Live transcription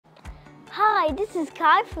Hi, this is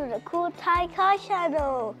Kai from the Cool Thai Kai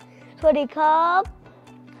channel. Swadee.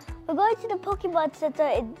 We're going to the Pokemon Center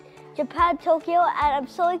in Japan, Tokyo, and I'm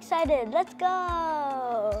so excited. Let's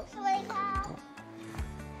go!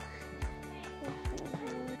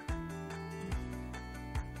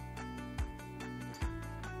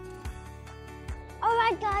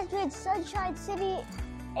 Alright guys, we're in Sunshine City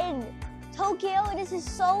in Tokyo. This is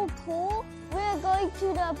so cool. We're going to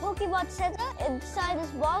the Pokemon Center inside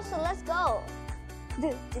this mall, so let's go.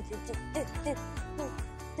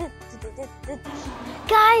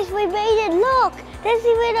 Guys, we made it. Look, there's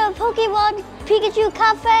even a Pokemon Pikachu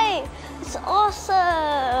cafe. It's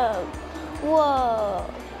awesome. Whoa,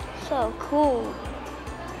 so cool.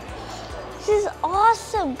 This is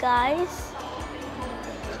awesome, guys.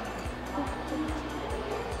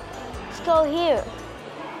 Let's go here.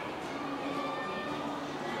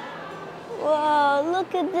 Wow,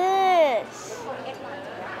 look at this.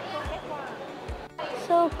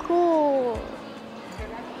 So cool.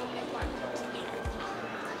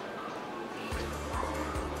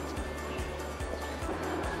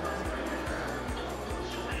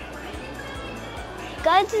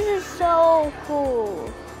 Guys, this is so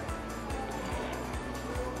cool.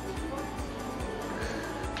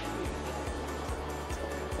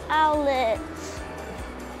 Outlets.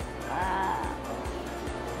 Wow.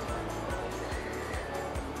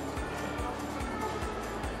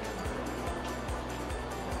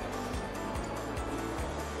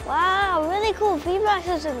 Wow, really cool. VMAX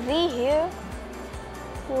has a V here.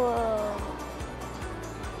 Whoa.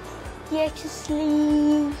 The extra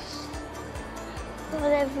sleeves.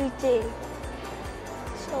 And everything.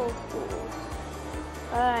 So cool.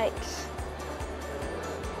 Alright.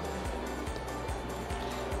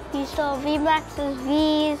 You saw VMAX's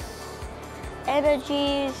V's,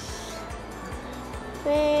 energies.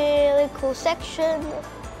 Really cool section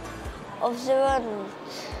of Zero.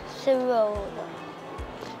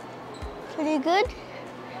 Pretty good.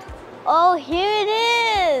 Oh, here it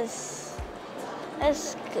is.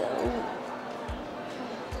 Let's go.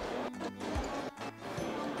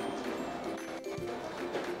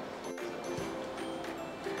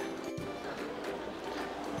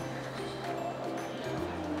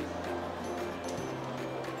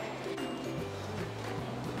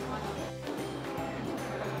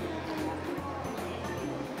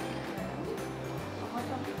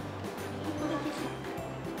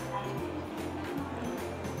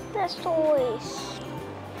 That's toys.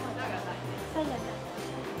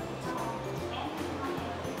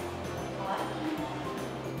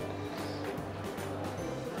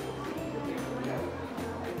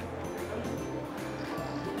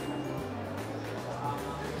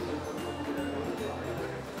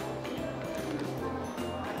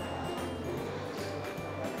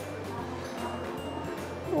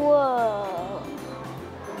 Whoa.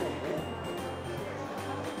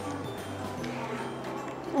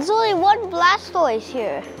 There's only one Blastoise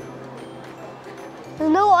here. There's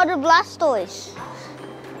no other Blastoise.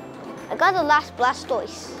 I got the last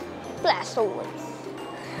Blastoise.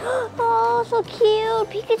 Oh, so cute.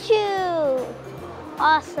 Pikachu.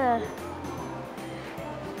 Awesome.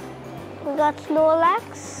 We got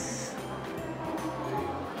Snorlax.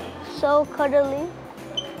 So cuddly.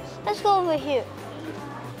 Let's go over here.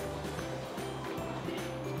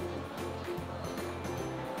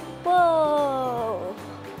 Whoa.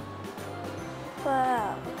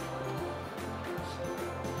 Wow.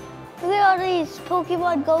 Look at all these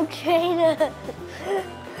Pokemon Go trainers.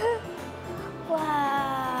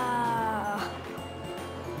 Wow.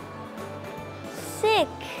 Sick.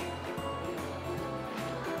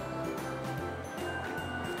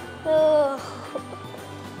 Oh.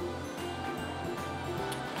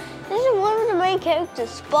 This is one of the main characters,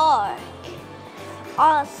 Spark.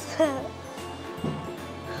 Awesome.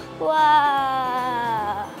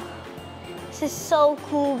 Wow. This is so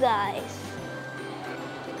cool, guys.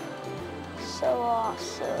 So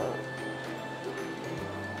awesome.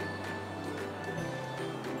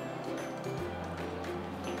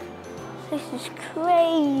 This is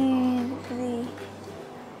crazy.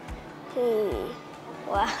 Hey.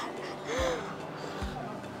 Wow.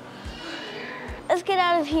 Let's get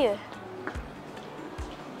out of here.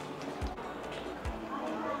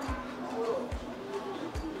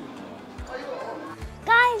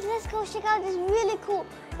 Guys, let's go check out this really cool.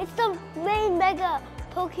 It's the main mega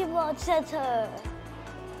Pokemon Center.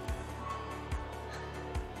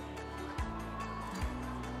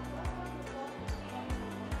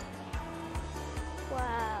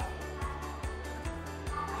 Wow.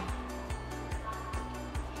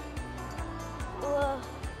 Whoa.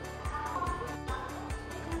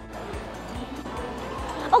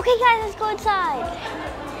 Okay guys, let's go inside.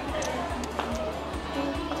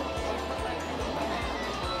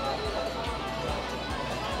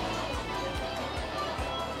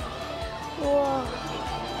 Whoa.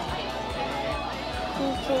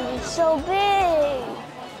 This thing is so big.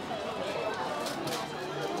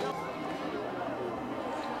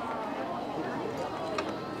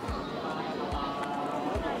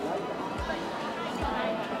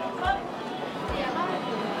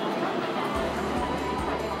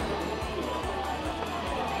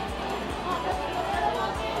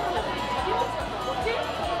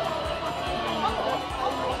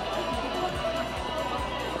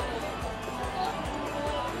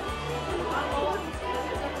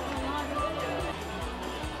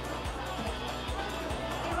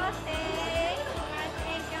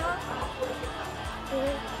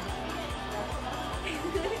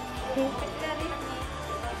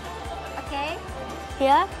 Okay.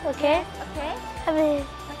 Yeah, okay. Okay. Okay.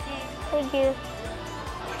 Thank you.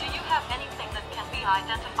 Do you have anything that can be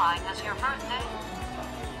identified as your birthday?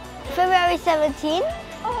 February 17th.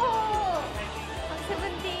 Oh,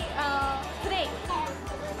 70. Today.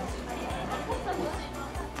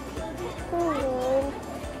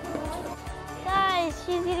 Guys,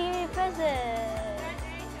 she's getting me a present.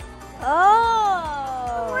 Oh.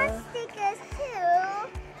 Stickers too.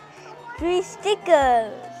 3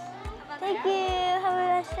 stickers. Thank you. Have a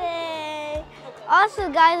nice day. Also,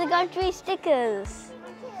 guys, I got 3 stickers.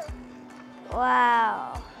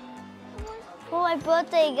 Wow. For my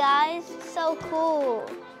birthday, guys. So cool.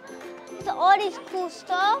 So all these cool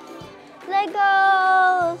stuff.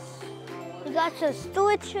 Legos. We got some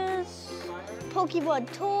Stitches. Pokemon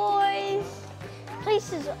toys. This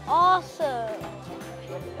place is awesome.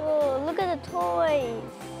 Oh, look at the toys.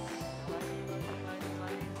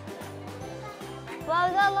 Wow,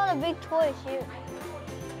 we got a lot of big toys here.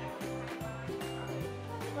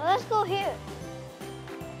 Well, let's go here.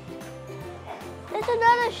 There's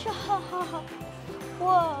another shop.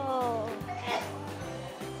 Whoa.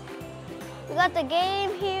 We got the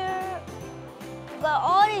game here. We got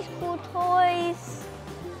all these cool toys.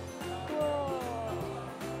 Whoa.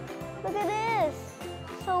 Look at this.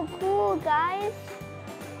 So cool, guys.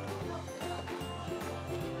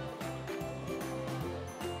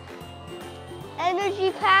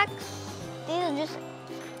 Energy packs. These are just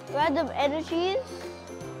random energies.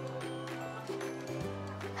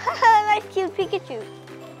 Nice cute Pikachu.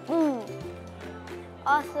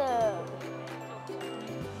 Awesome.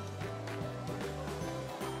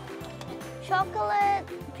 Chocolate,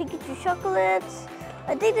 Pikachu chocolates.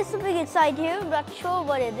 I think there's something inside here. I'm not sure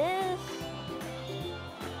what it is.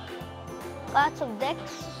 Lots of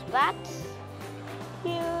decks, bats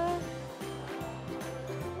here.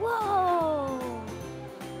 Whoa!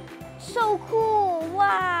 So cool!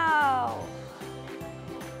 Wow!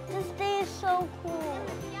 This day is so cool.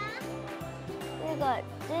 We got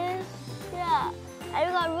this, yeah. And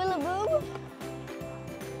we got Rillaboom.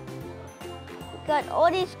 We got all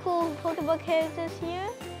these cool Pokemon characters here.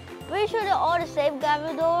 Pretty sure they're all the same.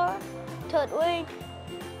 Gavador, Turtwig.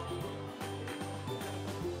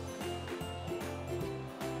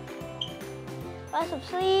 Got some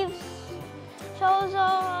sleeves.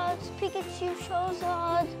 Charizard, Pikachu,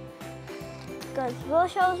 Charizard. Got Will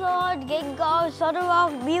Charizard, Gengar,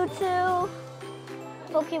 Suddenrock, Mewtwo.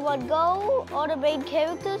 Pokemon Go, all the main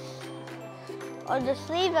characters. On the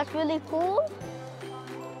sleeve, that's really cool.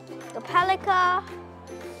 The Palika.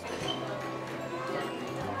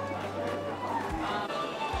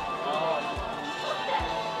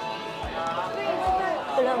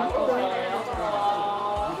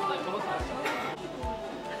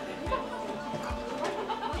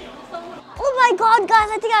 Oh my god, guys,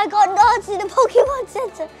 I think I got nuts in the Pokemon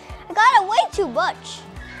Center. I got it way too much.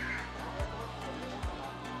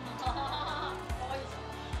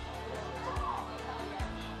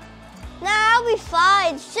 Nah, I'll be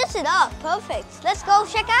fine. It's just enough. Perfect. Let's go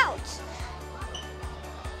check out.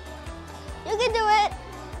 You can do it.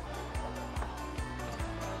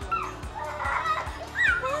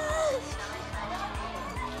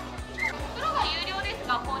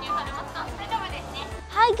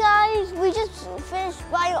 Hi guys, we just finished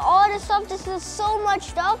buying all the stuff. This is so much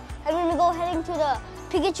stuff. I'm gonna go heading to the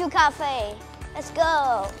Pikachu Cafe. Let's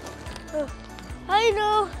go. I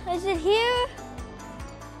know. Is it here?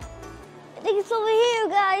 I think it's over here,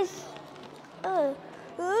 guys.